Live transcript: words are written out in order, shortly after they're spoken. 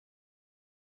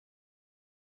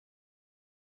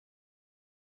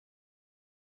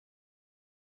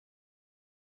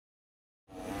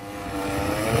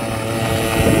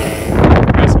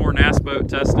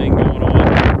testing going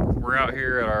on. We're out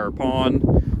here at our pond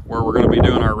where we're going to be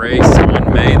doing our race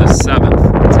on May the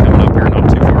 7th. It's coming up here not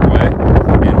too far away.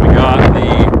 And we got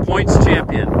the points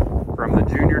champion from the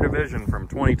junior division from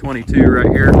 2022 right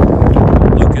here,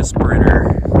 Lucas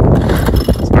Brenner.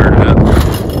 Started up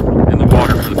in the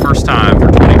water for the first time for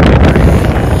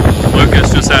 2023.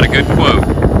 Lucas just had a good quote.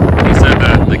 He said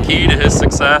that the key to his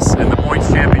success in the points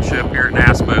championship here at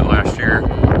Nasboat last year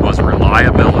was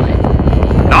reliability.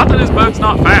 Not that his boat's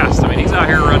not fast. I mean, he's out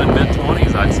here running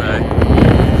mid-20s, I'd say.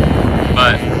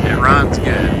 But it runs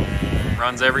good.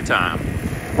 Runs every time.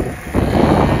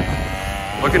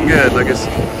 Looking good, Lucas.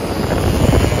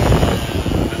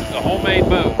 This is a homemade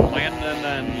boat. Landon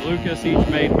and Lucas each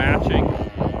made matching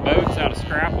boats out of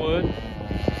scrap wood.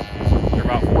 They're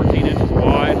about 14 inches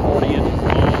wide, 40 inches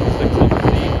long, 6 inches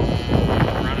deep.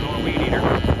 Running on a weed eater.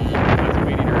 That's a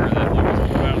weed eater that Lucas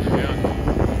pulled out of the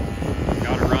junk.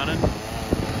 Got it running.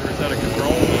 There's out of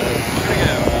control. There we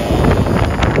go.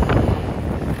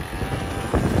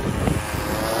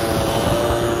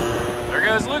 There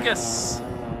goes Lucas.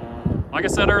 Like I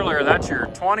said earlier, that's your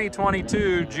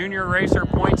 2022 Junior Racer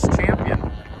Points Champion.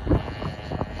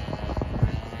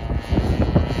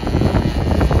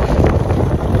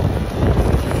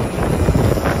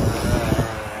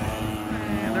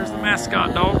 And there's the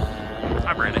mascot dog.